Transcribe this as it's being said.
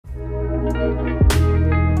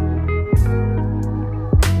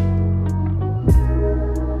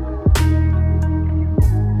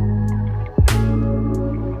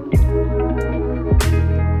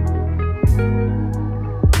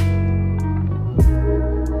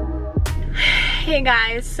Okay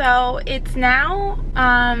guys, so it's now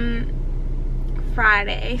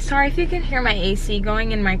Friday. Sorry if you can hear my AC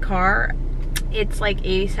going in my car. It's like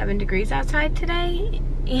 87 degrees outside today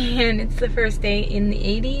and it's the first day in the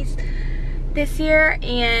 80s this year,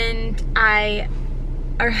 and I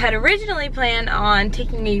had originally planned on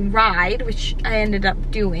taking a ride, which I ended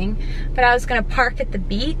up doing, but I was gonna park at the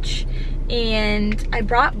beach and I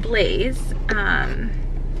brought Blaze.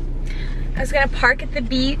 I was gonna park at the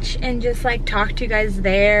beach and just like talk to you guys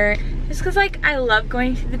there, just cause like I love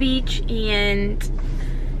going to the beach and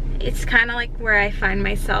it's kind of like where I find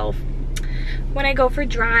myself when I go for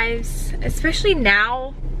drives, especially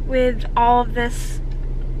now with all of this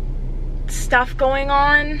stuff going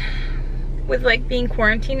on with like being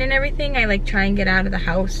quarantined and everything. I like try and get out of the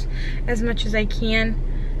house as much as I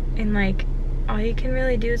can, and like all you can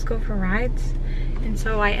really do is go for rides, and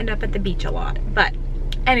so I end up at the beach a lot. But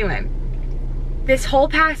anyway, this whole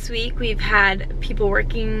past week we've had people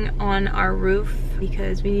working on our roof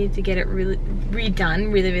because we needed to get it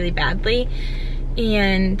redone really badly,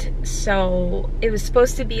 and so it was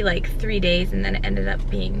supposed to be like 3 days and then it ended up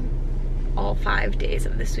being all 5 days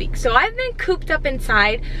of this week. So I've been cooped up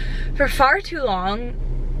inside for far too long.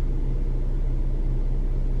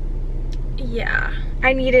 Yeah,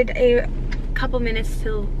 I needed a couple minutes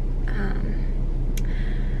to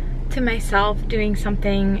myself doing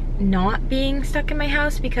something, not being stuck in my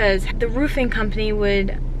house, because the roofing company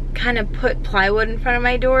would kind of put plywood in front of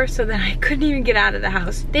my door so that I couldn't even get out of the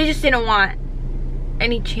house. They just didn't want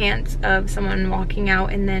any chance of someone walking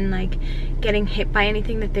out and then like getting hit by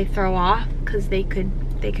anything that they throw off, because they could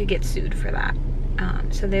get sued for that.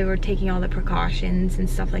 So they were taking all the precautions and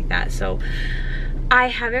stuff like that. So I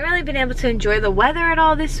haven't really been able to enjoy the weather at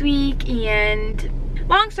all this week, and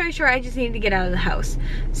long story short, I just needed to get out of the house.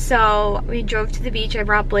 So we drove to the beach. I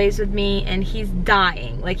brought Blaze with me and he's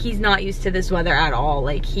dying. Like, he's not used to this weather at all.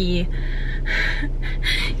 Like he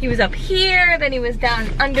was up here, then he was down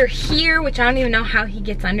under here, which I don't even know how he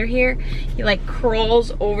gets under here. He like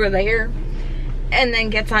crawls over there and then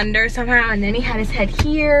gets under somehow, and then he had his head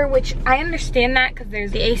here, which I understand that because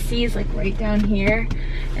there's the AC is like right down here,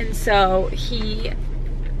 and so he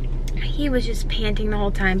was just panting the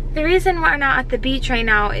whole time. The reason why I'm not at the beach right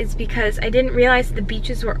now is because I didn't realize the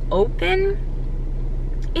beaches were open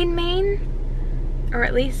in Maine, or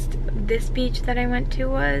at least this beach that I went to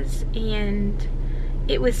was, and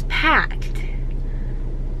it was packed.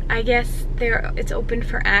 I guess it's open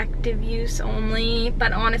for active use only,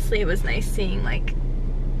 but honestly it was nice seeing like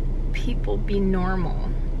people be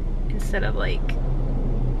normal instead of like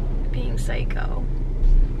being psycho.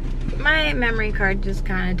 My memory card just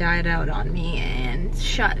kind of died out on me and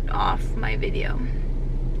shut off my video.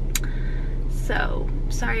 So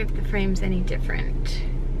sorry if the frame's any different.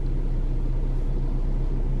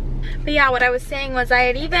 But yeah, what I was saying was I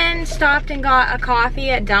had even stopped and got a coffee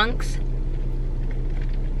at Dunk's.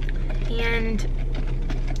 And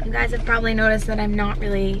you guys have probably noticed that I'm not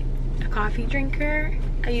really a coffee drinker.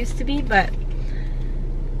 I used to be, but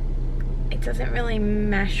it doesn't really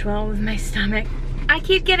mesh well with my stomach. I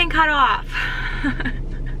keep getting cut off.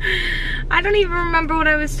 I don't even remember what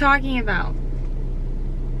I was talking about.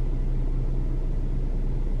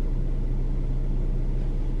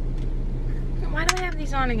 Why do I have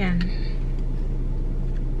these on again?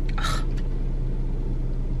 Ugh.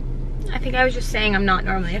 I think I was just saying I'm not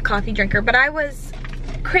normally a coffee drinker, but I was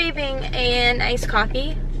craving an iced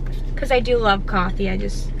coffee because I do love coffee. I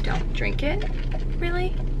just don't drink it,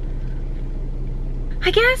 really. I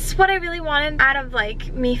guess what I really wanted out of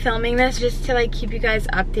like me filming this, just to like keep you guys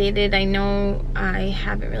updated. I know I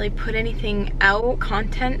haven't really put anything out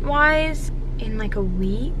content-wise in like a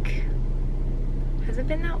week. Has it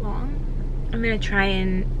been that long? I'm gonna try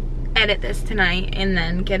and edit this tonight and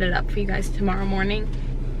then get it up for you guys tomorrow morning.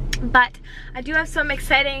 But I do have some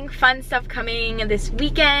exciting, fun stuff coming this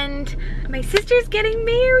weekend. My sister's getting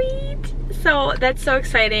married, so that's so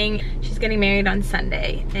exciting. She's getting married on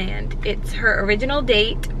Sunday, and it's her original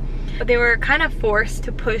date. But they were kind of forced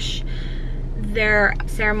to push their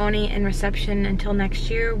ceremony and reception until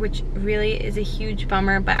next year, which really is a huge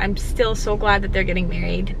bummer, but I'm still so glad that they're getting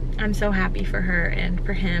married. I'm so happy for her and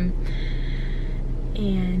for him.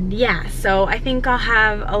 And yeah, so I think I'll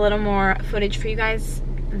have a little more footage for you guys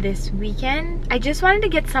this weekend. I just wanted to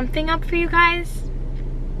get something up for you guys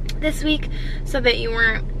this week so that you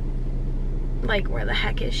weren't like, where the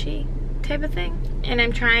heck is she type of thing. And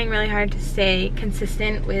I'm trying really hard to stay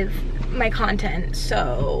consistent with my content,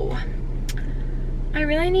 so I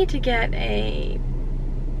really need to get a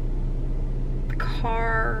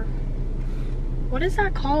car. What is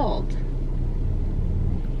that called?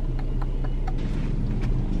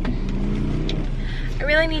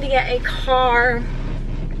 really need to get a car.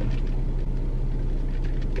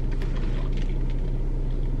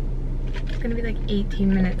 It's gonna be like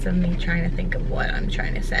 18 minutes of me trying to think of what I'm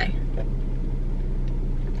trying to say.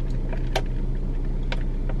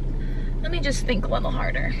 Let me just think a little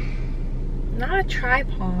harder. Not a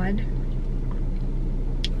tripod.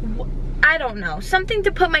 I don't know. Something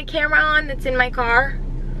to put my camera on that's in my car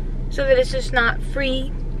so that it's just not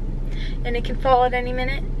free and it can fall at any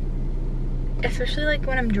minute. Especially like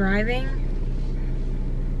when I'm driving.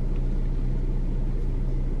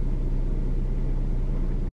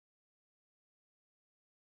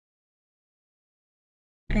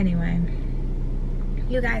 Anyway,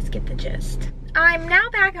 you guys get the gist. I'm now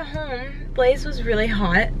back at home. Blaze was really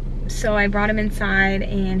hot, so I brought him inside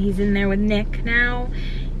and he's in there with Nick now.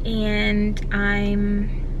 And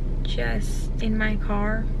I'm just in my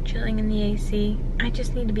car, chilling in the AC. I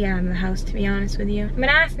just need to be out of the house, to be honest with you. I'm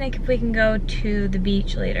gonna ask Nick if we can go to the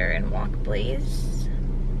beach later and walk Blaze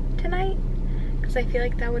tonight, because I feel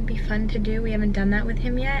like that would be fun to do. We haven't done that with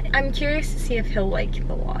him yet. I'm curious to see if he'll like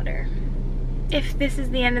the water. If this is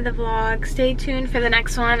the end of the vlog, stay tuned for the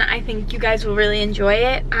next one. I think you guys will really enjoy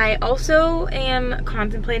it. I also am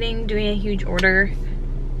contemplating doing a huge order,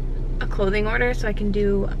 a clothing order, so I can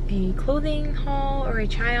do a clothing haul or a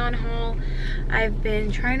try-on haul. I've been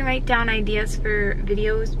trying to write down ideas for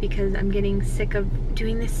videos because I'm getting sick of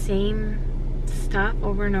doing the same stuff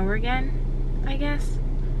over and over again, I guess.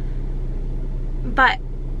 But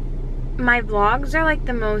my vlogs are like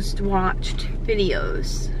the most watched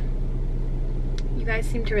videos. You guys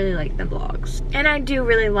seem to really like the vlogs. And I do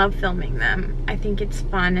really love filming them. I think it's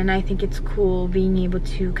fun and I think it's cool being able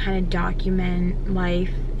to kind of document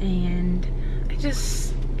life, and I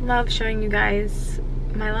just love showing you guys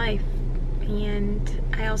my life. And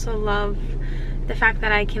I also love the fact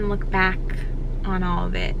that I can look back on all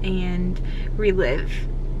of it and relive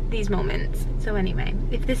these moments. So anyway,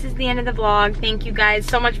 if this is the end of the vlog, thank you guys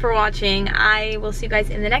so much for watching. I will see you guys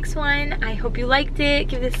in the next one. I hope you liked it.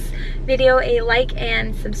 Give this video a like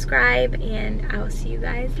and subscribe, and I will see you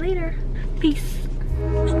guys later. Peace.